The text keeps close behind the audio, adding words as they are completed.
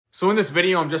So in this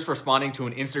video, I'm just responding to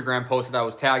an Instagram post that I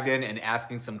was tagged in and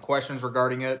asking some questions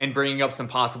regarding it and bringing up some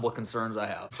possible concerns I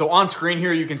have. So on screen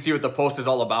here, you can see what the post is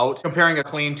all about, comparing a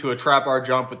clean to a trap bar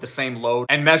jump with the same load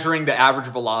and measuring the average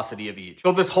velocity of each.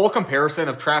 So this whole comparison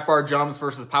of trap bar jumps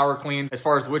versus power cleans, as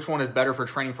far as which one is better for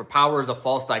training for power, is a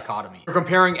false dichotomy. We're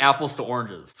comparing apples to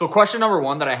oranges. So question number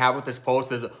one that I have with this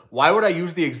post is, why would I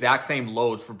use the exact same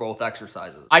loads for both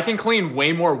exercises? I can clean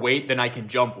way more weight than I can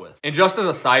jump with. And just as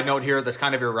a side note here, that's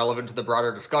kind of irrelevant to the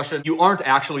broader discussion, you aren't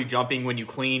actually jumping when you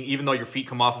clean, even though your feet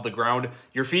come off of the ground.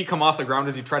 Your feet come off the ground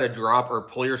as you try to drop or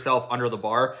pull yourself under the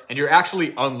bar, and you're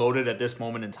actually unloaded at this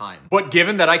moment in time. But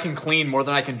given that I can clean more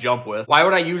than I can jump with, why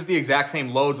would I use the exact same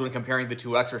loads when comparing the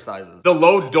two exercises? The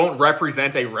loads don't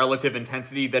represent a relative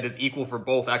intensity that is equal for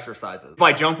both exercises. If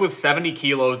I jump with 70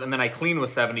 kilos and then I clean with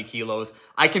 70 kilos,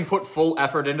 I can put full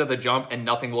effort into the jump and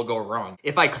nothing will go wrong.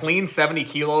 If I clean 70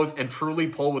 kilos and truly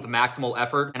pull with maximal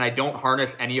effort and I don't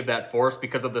harness any of that force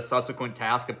because of the subsequent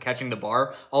task of catching the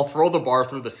bar, I'll throw the bar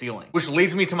through the ceiling. Which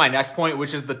leads me to my next point,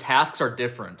 which is the tasks are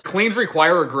different. Cleans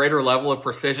require a greater level of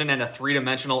precision and a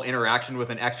three-dimensional interaction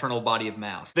with an external body of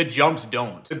mass. The jumps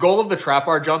don't. The goal of the trap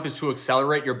bar jump is to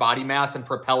accelerate your body mass and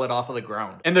propel it off of the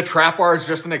ground. And the trap bar is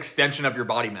just an extension of your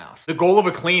body mass. The goal of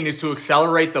a clean is to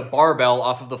accelerate the barbell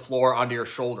off of the floor onto your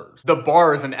shoulders. The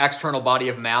bar is an external body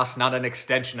of mass, not an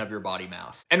extension of your body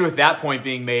mass. And with that point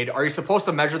being made, are you supposed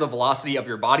to measure the velocity of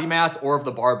your body mass or of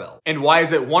the barbell? And why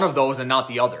is it one of those and not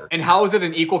the other? And how is it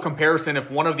an equal comparison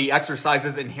if one of the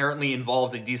exercises inherently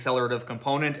involves a decelerative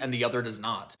component and the other does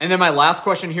not? And then my last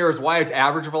question here is, why is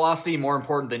average velocity more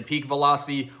important than peak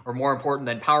velocity, or more important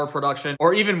than power production,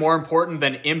 or even more important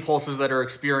than impulses that are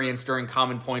experienced during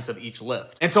common points of each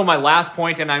lift? And so my last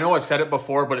point, and I know I've said it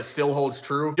before, but it still holds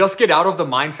true, just get out of the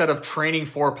mindset of training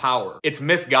for power. It's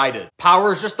misguided.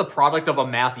 Power is just the product of a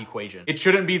math equation. It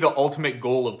shouldn't be the ultimate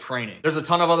goal of training. There's a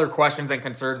ton of other questions and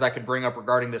concerns I could bring up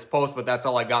regarding this post, but that's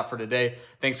all I got for today.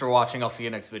 Thanks for watching. I'll see you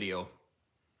next video.